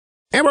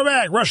And we're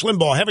back. Rush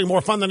Limbaugh, having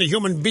more fun than a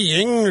human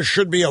being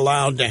should be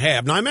allowed to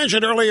have. Now, I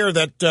mentioned earlier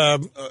that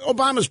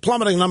Obama's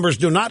plummeting numbers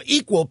do not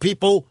equal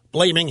people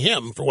blaming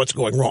him for what's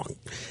going wrong.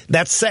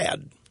 That's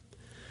sad.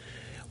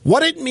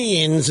 What it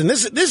means, and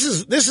this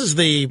is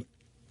the,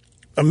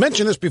 I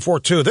mentioned this before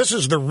too, this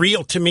is the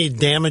real, to me,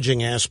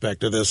 damaging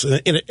aspect of this.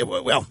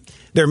 Well,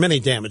 there are many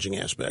damaging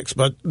aspects,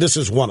 but this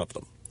is one of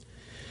them.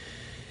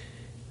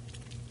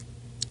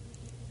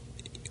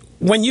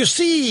 When you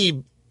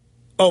see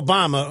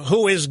Obama,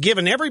 who is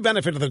given every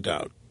benefit of the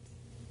doubt,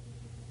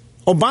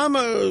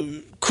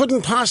 Obama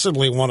couldn't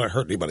possibly want to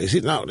hurt anybody. He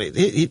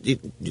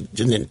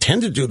didn't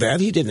intend to do that.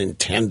 He didn't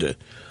intend to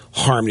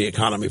harm the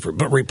economy.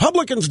 But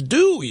Republicans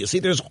do. You see,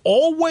 there's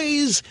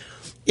always,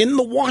 in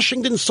the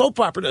Washington soap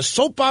opera, the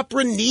soap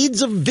opera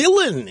needs a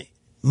villain.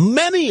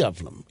 Many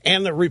of them.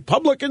 And the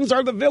Republicans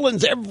are the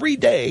villains every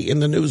day in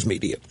the news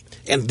media.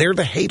 And they're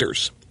the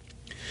haters.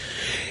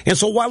 And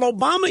so while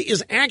Obama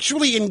is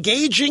actually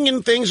engaging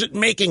in things that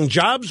making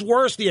jobs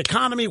worse, the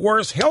economy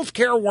worse, health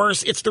care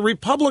worse, it's the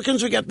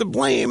Republicans who get the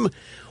blame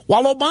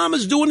while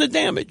Obama's doing the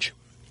damage.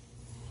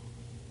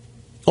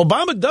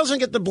 Obama doesn't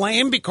get the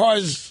blame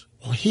because,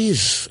 well,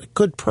 he's a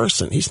good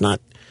person. He's not,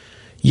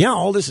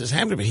 all this is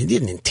happening, but he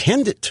didn't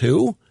intend it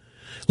to.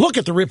 Look,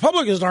 if the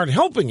Republicans aren't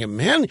helping him,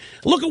 man,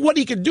 look at what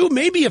he could do.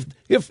 Maybe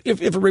if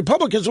the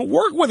Republicans will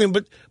work with him,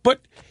 but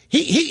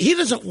he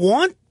doesn't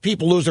want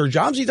people to lose their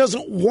jobs. He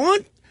doesn't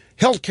want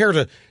health care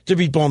to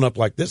be blown up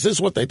like this. This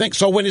is what they think.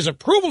 So when his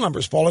approval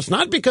numbers fall, it's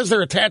not because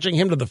they're attaching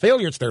him to the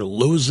failure. It's they're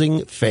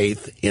losing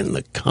faith in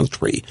the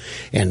country.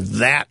 And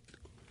that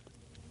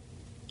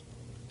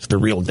is the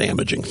real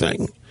damaging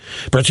thing,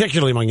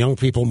 particularly among young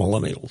people,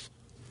 millennials.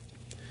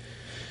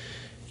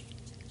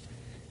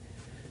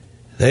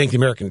 They think the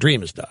American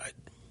dream has died.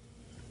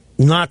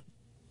 And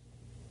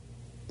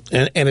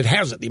it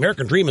hasn't. The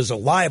American dream is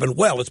alive and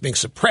well. It's being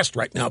suppressed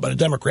right now by the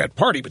Democrat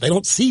Party, but they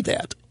don't see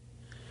that.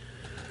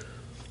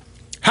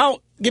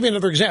 Give me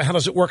another example. How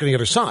does it work on the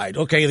other side?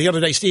 Okay, the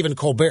other day, Stephen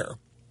Colbert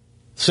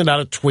sent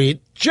out a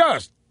tweet,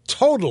 just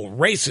total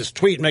racist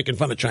tweet making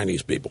fun of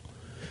Chinese people,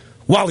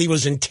 while he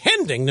was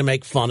intending to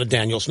make fun of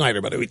Daniel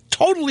Snyder. But he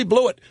totally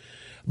blew it.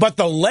 But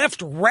the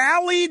left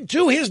rallied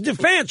to his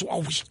defense.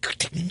 Well,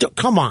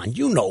 come on,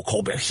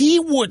 Colbert. He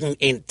wouldn't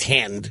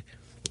intend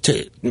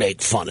to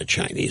make fun of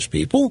Chinese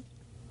people.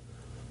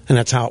 And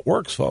that's how it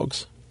works,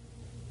 folks.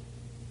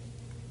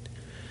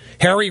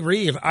 Harry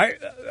Reid, I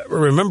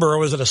remember I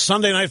was at a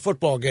Sunday night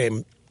football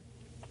game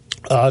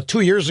 2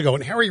 years ago,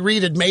 and Harry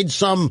Reid had made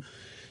some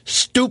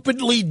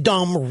stupidly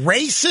dumb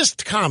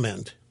racist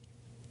comment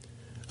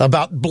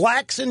about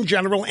blacks in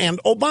general and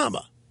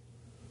Obama.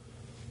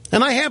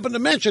 And I happened to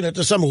mention it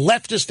to some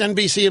leftist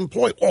NBC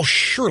employee. Oh,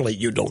 surely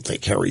you don't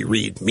think Harry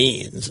Reid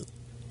means.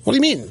 What do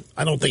you mean?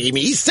 I don't think he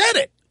means. He said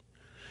it.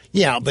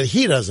 Yeah, but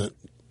he doesn't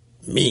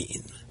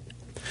mean.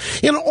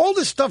 All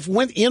this stuff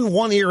went in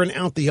one ear and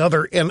out the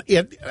other, and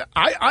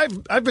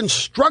I've been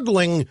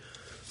struggling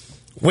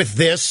with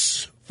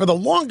this for the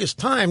longest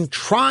time,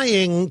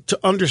 trying to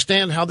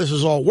understand how this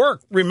has all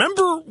worked.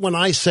 Remember when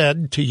I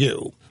said to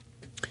you,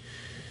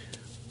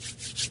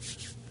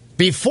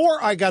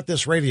 before I got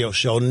this radio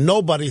show,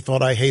 nobody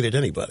thought I hated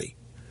anybody.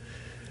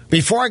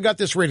 Before I got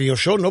this radio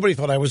show, nobody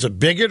thought I was a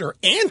bigot or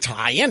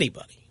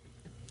anti-anybody.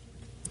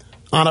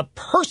 On a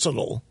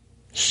personal,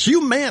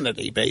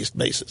 humanity-based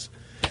basis.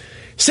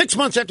 6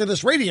 months after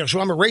this radio show,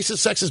 I'm a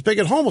racist, sexist,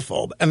 bigot,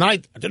 homophobe. And I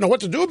didn't know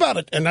what to do about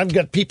it. And I've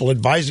got people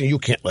advising, you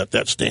can't let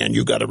that stand.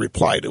 You got to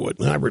reply to it.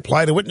 And I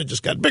replied to it, and it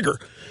just got bigger.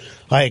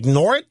 I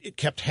ignore it. It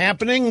kept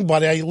happening,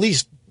 but I at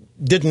least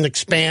didn't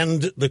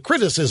expand the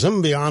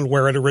criticism beyond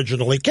where it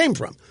originally came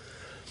from.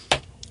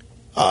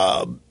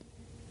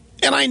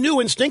 And I knew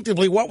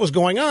instinctively what was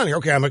going on here.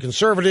 Okay, I'm a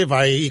conservative.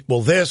 I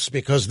equal this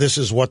because this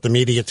is what the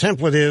media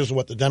template is,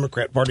 what the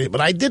Democrat Party is.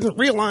 But I didn't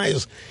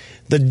realize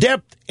the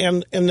depth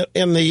and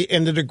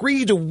the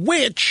degree to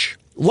which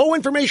low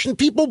information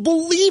people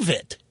believe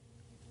it.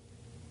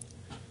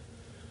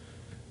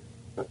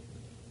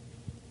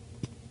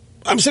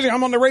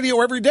 I'm on the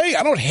radio every day.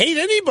 I don't hate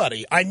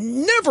anybody. I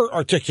never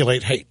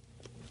articulate hate.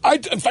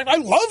 In fact, I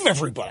love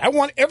everybody. I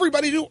want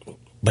everybody to.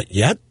 But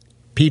yet,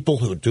 people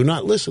who do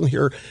not listen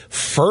here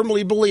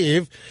firmly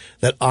believe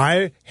that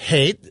I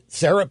hate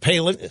Sarah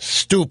Palin, is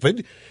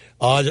stupid,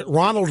 that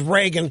Ronald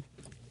Reagan.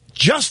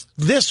 Just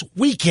this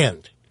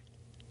weekend,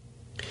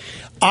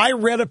 I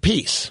read a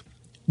piece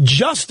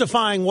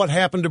justifying what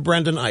happened to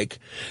Brendan Ike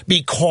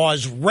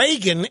because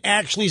Reagan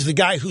actually is the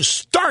guy who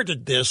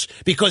started this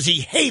because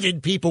he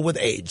hated people with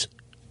AIDS.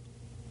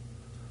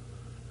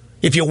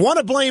 If you want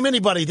to blame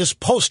anybody, this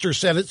poster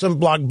said it, some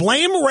blog,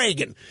 blame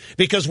Reagan.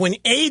 Because when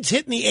AIDS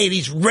hit in the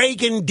 80s,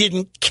 Reagan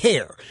didn't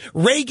care.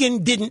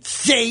 Reagan didn't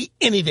say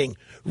anything.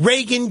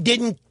 Reagan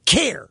didn't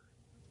care.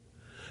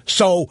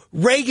 So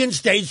Reagan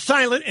stayed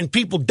silent and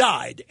people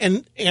died.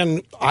 And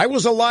I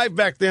was alive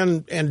back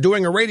then and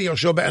doing a radio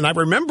show, and I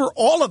remember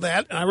all of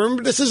that, and I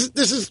remember this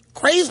is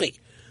crazy.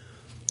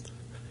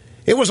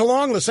 It was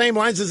along the same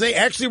lines as they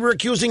actually were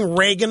accusing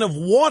Reagan of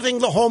wanting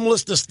the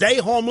homeless to stay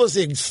homeless.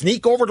 They'd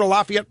sneak over to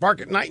Lafayette Park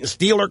at night and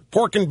steal their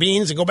pork and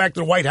beans and go back to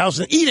the White House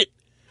and eat it.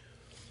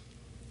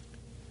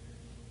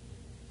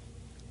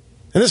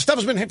 And this stuff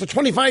has been for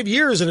 25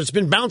 years, and it's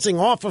been bouncing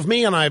off of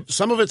me, and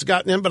some of it's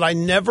gotten in, but I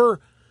never...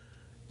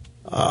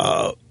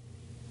 the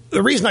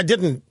reason I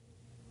didn't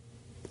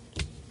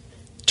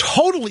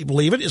totally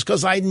believe it is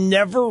because I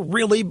never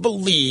really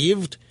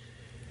believed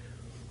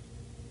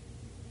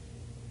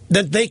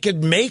that they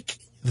could make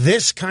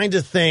this kind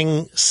of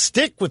thing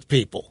stick with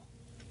people.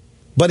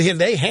 But here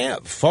they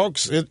have,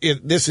 folks.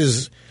 This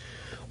is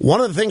one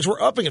of the things we're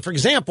upping it. For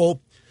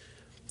example,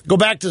 go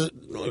back to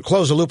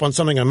close the loop on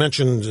something I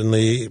mentioned in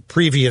the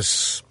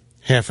previous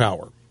half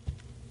hour.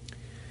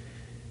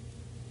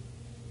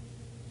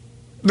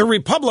 The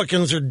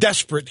Republicans are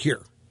desperate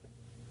here.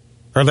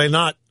 Are they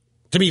not?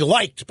 To be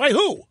liked by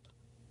who?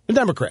 The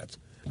Democrats.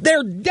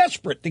 They're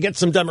desperate to get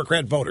some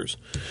Democrat voters.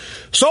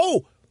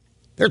 So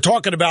they're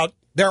talking about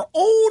their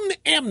own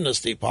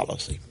amnesty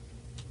policy.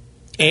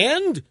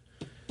 And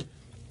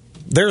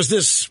there's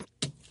this...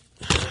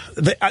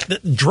 The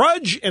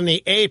Drudge and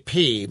the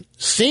AP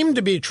seem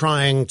to be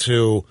trying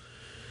to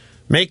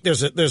make...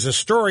 There's a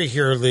story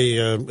here, the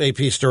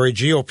AP story,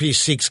 GOP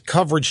seeks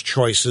coverage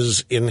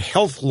choices in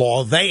health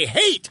law they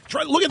hate.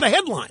 Look at the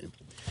headline.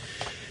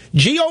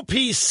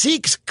 GOP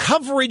seeks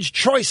coverage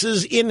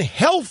choices in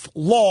health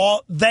law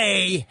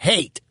they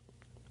hate.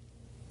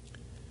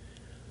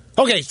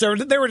 Okay, so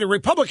the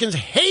Republicans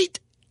hate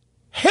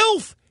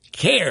health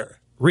care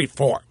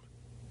reform.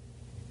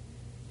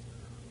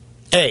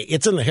 A,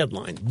 it's in the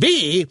headline.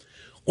 B,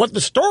 what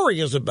the story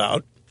is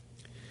about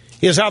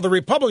is how the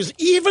Republicans,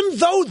 even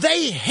though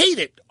they hate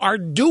it, are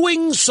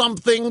doing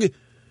something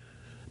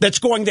that's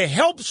going to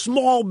help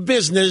small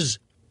business.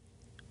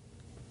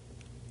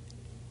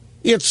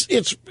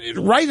 It's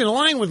right in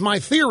line with my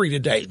theory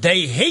today.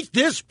 They hate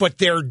this, but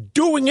they're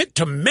doing it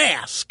to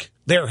mask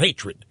their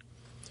hatred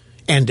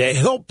and to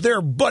help their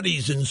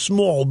buddies in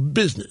small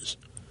business.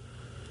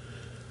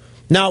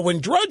 Now, when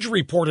Drudge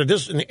reported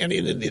this, and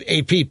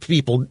AP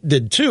people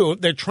did too,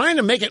 they're trying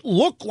to make it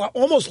look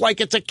almost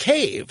like it's a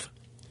cave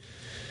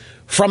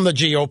from the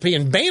GOP.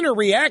 And Boehner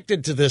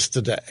reacted to this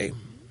today.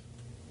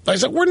 I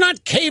said, we're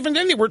not caving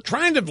any. We're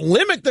trying to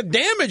limit the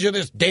damage of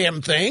this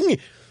damn thing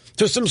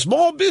to some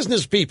small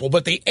business people.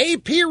 But the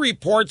AP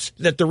reports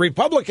that the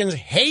Republicans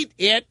hate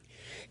it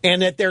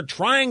and that they're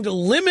trying to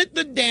limit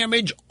the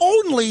damage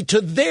only to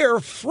their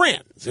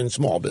friends in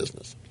small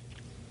business.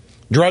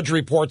 Drudge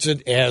reports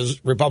it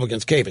as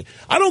Republicans caving.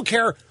 I don't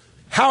care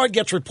how it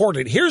gets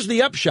reported. Here's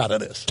the upshot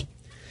of this.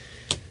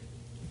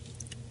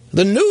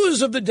 The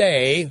news of the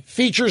day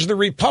features the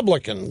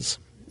Republicans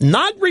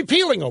not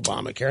repealing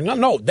Obamacare.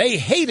 No, they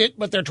hate it,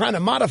 but they're trying to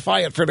modify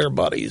it for their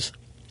buddies.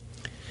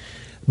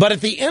 But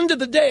at the end of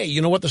the day,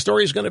 you know what the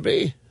story is going to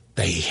be?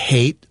 They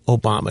hate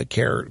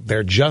Obamacare.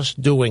 They're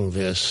just doing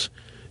this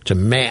to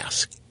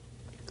mask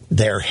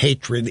their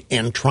hatred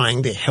and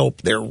trying to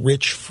help their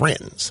rich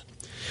friends.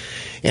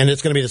 And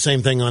it's going to be the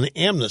same thing on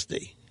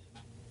amnesty.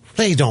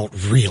 They don't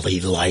really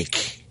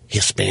like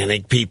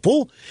Hispanic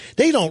people.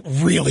 They don't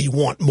really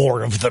want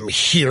more of them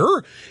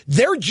here.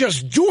 They're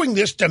just doing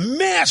this to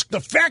mask the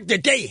fact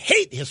that they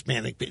hate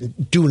Hispanic people.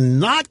 Do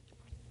not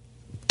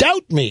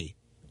doubt me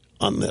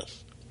on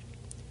this.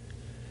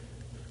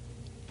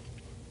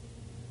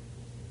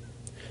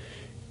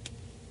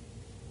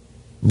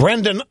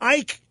 Brendan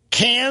Ike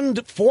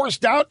canned,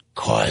 forced out,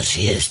 cause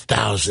his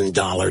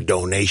 $1,000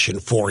 donation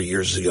 4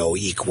 years ago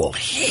equal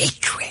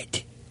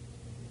hatred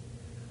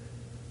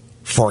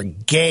for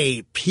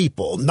gay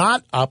people,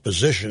 not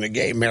opposition to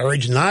gay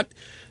marriage, not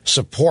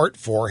support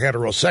for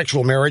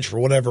heterosexual marriage for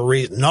whatever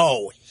reason.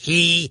 No,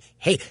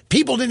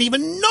 people didn't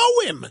even know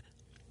him.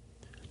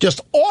 Just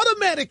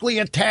automatically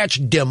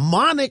attached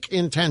demonic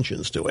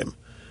intentions to him.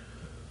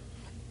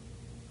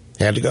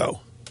 Had to go.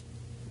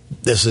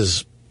 This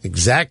is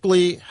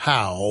exactly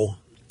how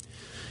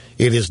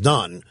it is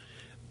done.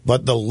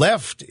 But the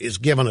left is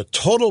given a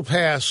total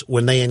pass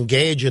when they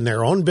engage in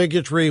their own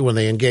bigotry, when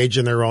they engage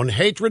in their own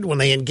hatred, when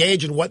they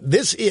engage in what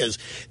this is.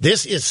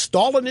 This is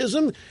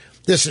Stalinism.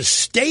 This is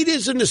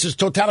statism. This is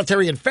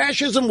totalitarian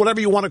fascism,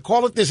 whatever you want to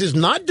call it. This is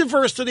not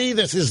diversity.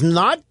 This is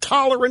not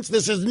tolerance.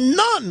 This is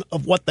none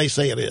of what they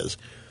say it is.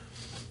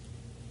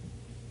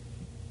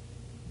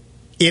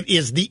 It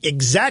is the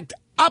exact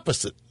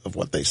opposite of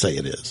what they say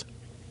it is.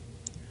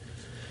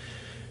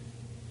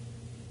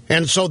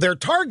 And so their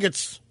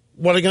targets,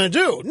 what are they going to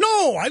do?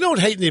 No, I don't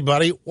hate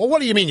anybody. Well, what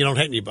do you mean you don't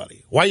hate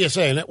anybody? Why are you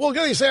saying that? Well,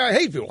 you say I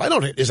hate people. I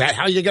don't hate. Is that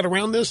how you get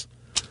around this?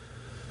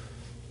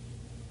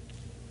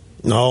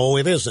 No,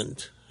 it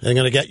isn't. It ain't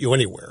going to get you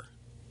anywhere.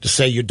 To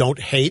say you don't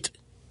hate.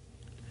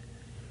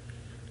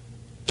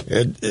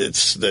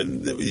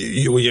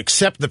 You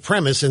accept the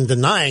premise and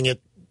denying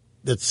it.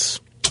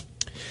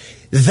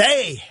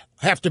 They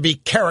have to be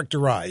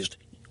characterized.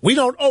 We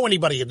don't owe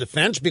anybody a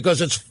defense because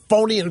it's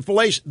phony and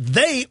fallacious.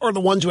 They are the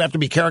ones who have to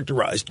be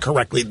characterized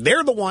correctly.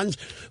 They're the ones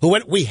who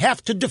we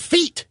have to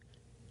defeat.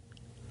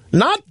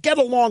 Not get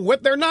along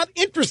with. They're not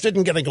interested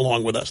in getting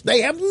along with us.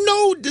 They have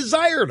no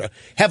desire to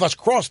have us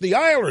cross the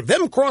aisle or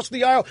them cross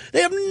the aisle.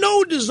 They have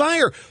no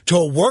desire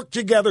to work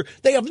together.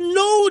 They have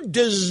no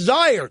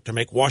desire to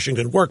make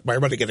Washington work by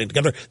everybody getting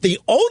together. The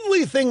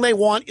only thing they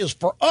want is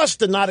for us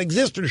to not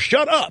exist or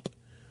shut up.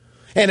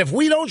 And if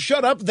we don't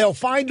shut up, they'll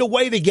find a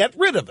way to get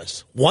rid of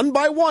us, one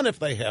by one if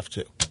they have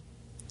to.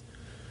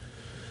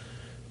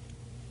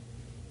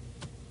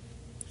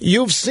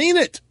 You've seen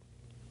it.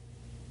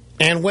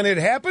 And when it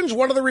happens,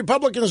 what do the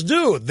Republicans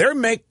do?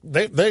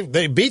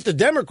 They beat the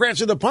Democrats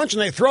to the punch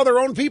and they throw their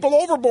own people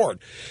overboard.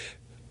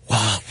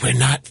 Well, we're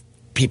not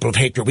people of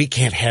hatred. We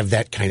can't have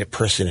that kind of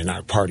person in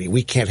our party.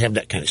 We can't have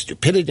that kind of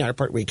stupidity in our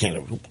party. We can't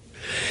have...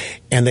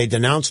 And they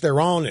denounce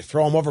their own, they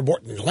throw them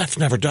overboard. And the left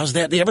never does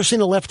that. You ever seen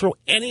the left throw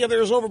any of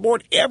theirs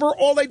overboard? Ever?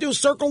 All they do is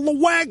circle the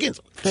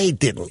wagons. They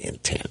didn't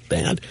intend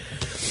that.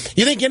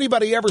 You think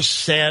anybody ever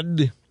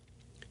said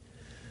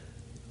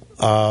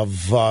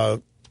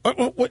of...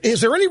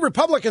 is there any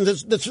Republican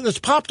that's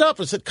popped up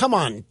and said, come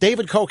on,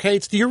 David Koch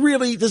hates?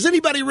 Does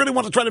anybody really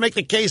want to try to make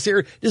the case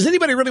here? Does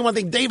anybody really want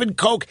to think David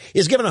Koch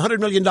is given $100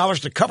 million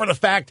to cover the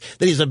fact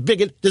that he's a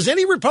bigot? Does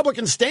any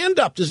Republican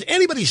stand up? Does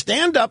anybody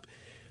stand up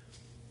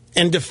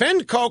and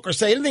defend Koch or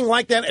say anything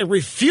like that and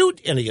refute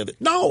any of it?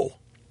 No.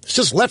 It's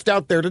just left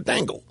out there to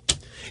dangle.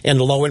 And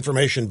the low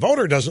information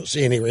voter doesn't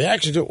see any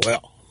reaction to it.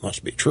 Well,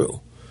 must be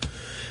true.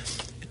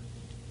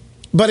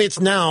 But it's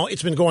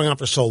been going on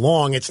for so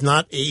long, it's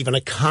not even a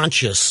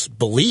conscious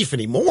belief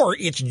anymore.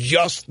 It's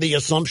just the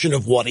assumption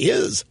of what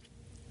is.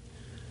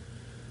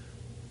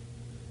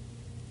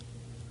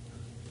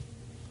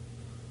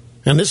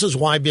 And this is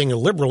why being a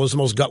liberal is the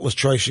most gutless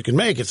choice you can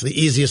make. It's the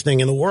easiest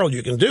thing in the world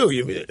you can do.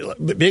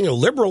 Being a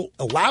liberal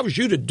allows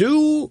you to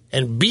do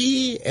and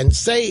be and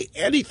say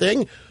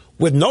anything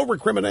with no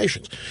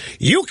recriminations.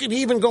 You can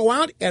even go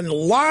out and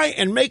lie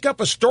and make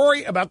up a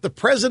story about the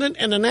president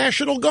and the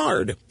National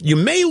Guard. You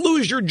may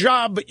lose your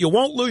job, but you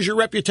won't lose your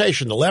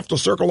reputation. The left will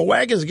circle the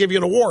wagons and give you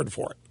an award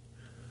for it.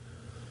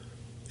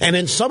 And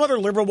then some other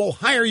liberal will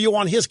hire you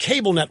on his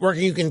cable network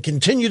and you can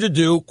continue to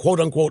do,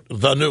 quote unquote,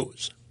 the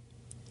news.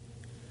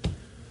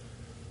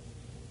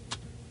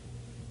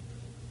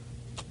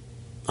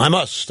 I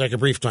must take a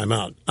brief time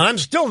out. I'm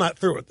still not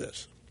through with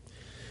this.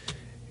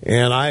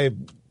 And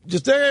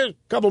there are a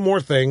couple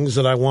more things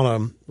that I want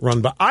to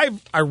run by.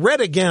 I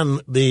read again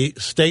the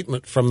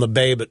statement from the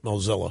babe at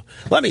Mozilla.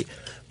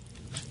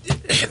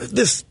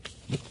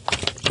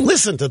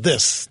 Listen to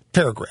this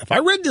paragraph. I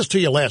read this to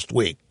you last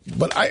week,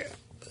 but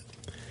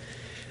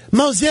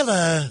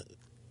Mozilla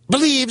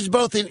believes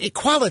both in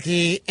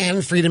equality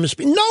and freedom of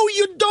speech. No,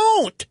 you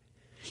don't.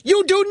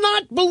 You do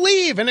not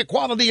believe in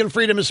equality and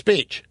freedom of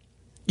speech.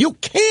 You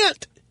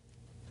can't.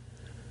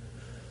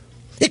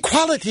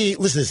 Equality,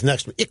 listen to this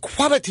next one.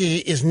 Equality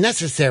is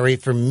necessary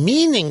for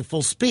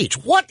meaningful speech.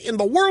 What in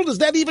the world does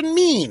that even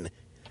mean?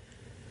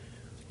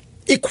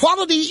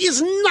 Equality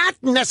is not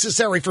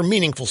necessary for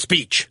meaningful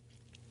speech.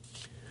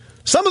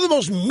 Some of the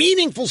most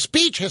meaningful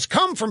speech has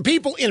come from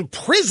people in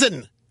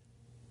prison.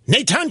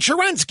 Natan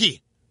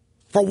Sharansky,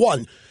 for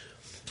one.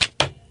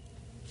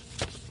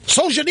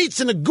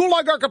 Solzhenitsyn in the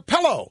Gulag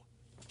Archipelago.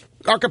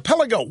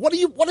 What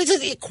is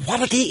it?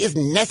 Equality is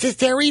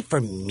necessary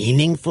for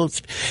meaningful...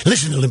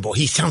 Listen to Limbaugh.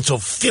 He sounds so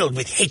filled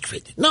with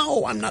hatred.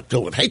 No, I'm not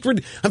filled with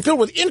hatred. I'm filled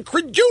with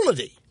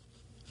incredulity.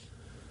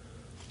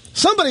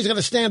 Somebody's going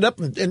to stand up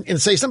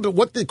and say something.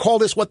 What they call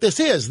this? What this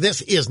is?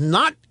 This is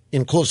not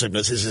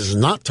inclusiveness. This is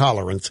not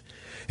tolerance.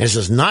 This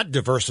is not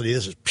diversity.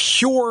 This is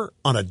pure,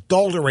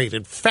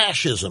 unadulterated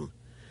fascism.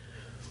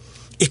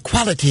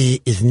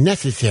 Equality is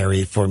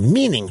necessary for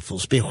meaningful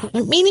speech.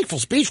 Meaningful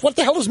speech? What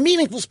the hell is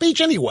meaningful speech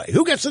anyway?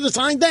 Who gets to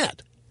decide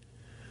that?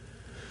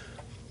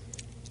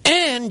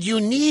 And you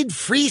need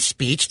free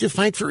speech to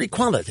fight for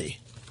equality.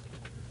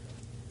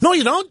 No,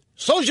 you don't.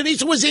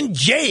 Solzhenitsyn was in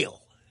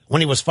jail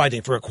when he was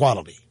fighting for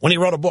equality, when he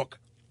wrote a book.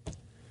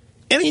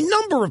 Any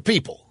number of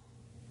people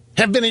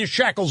have been in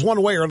shackles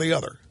one way or the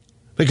other,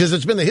 because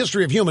it's been the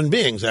history of human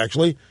beings,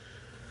 actually.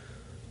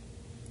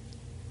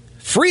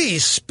 Free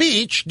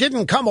speech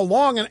didn't come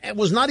along and it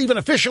was not even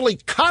officially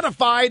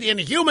codified in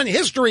human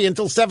history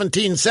until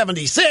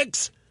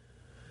 1776.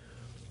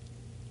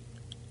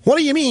 What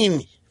do you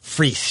mean,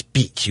 free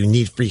speech? You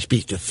need free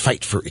speech to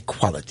fight for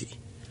equality.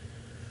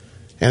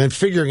 And then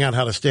figuring out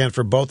how to stand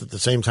for both at the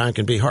same time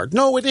can be hard.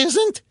 No, it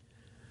isn't.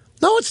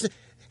 No, it's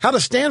how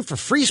to stand for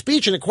free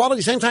speech and equality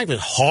at the same time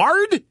is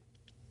hard.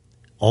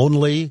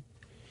 Only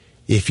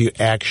if you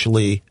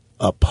actually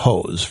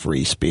oppose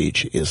free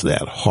speech is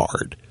that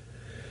hard.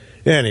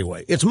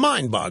 Anyway, it's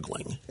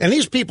mind-boggling. And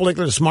these people think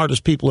they're the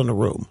smartest people in the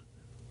room.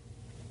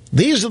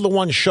 These are the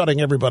ones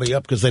shutting everybody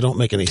up because they don't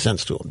make any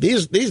sense to them.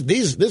 This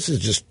is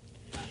just...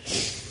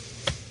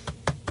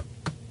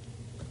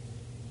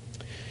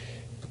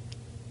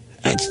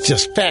 It's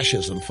just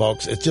fascism,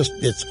 folks.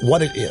 It's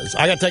what it is.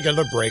 I got to take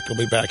another break. We'll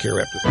be back here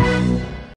after.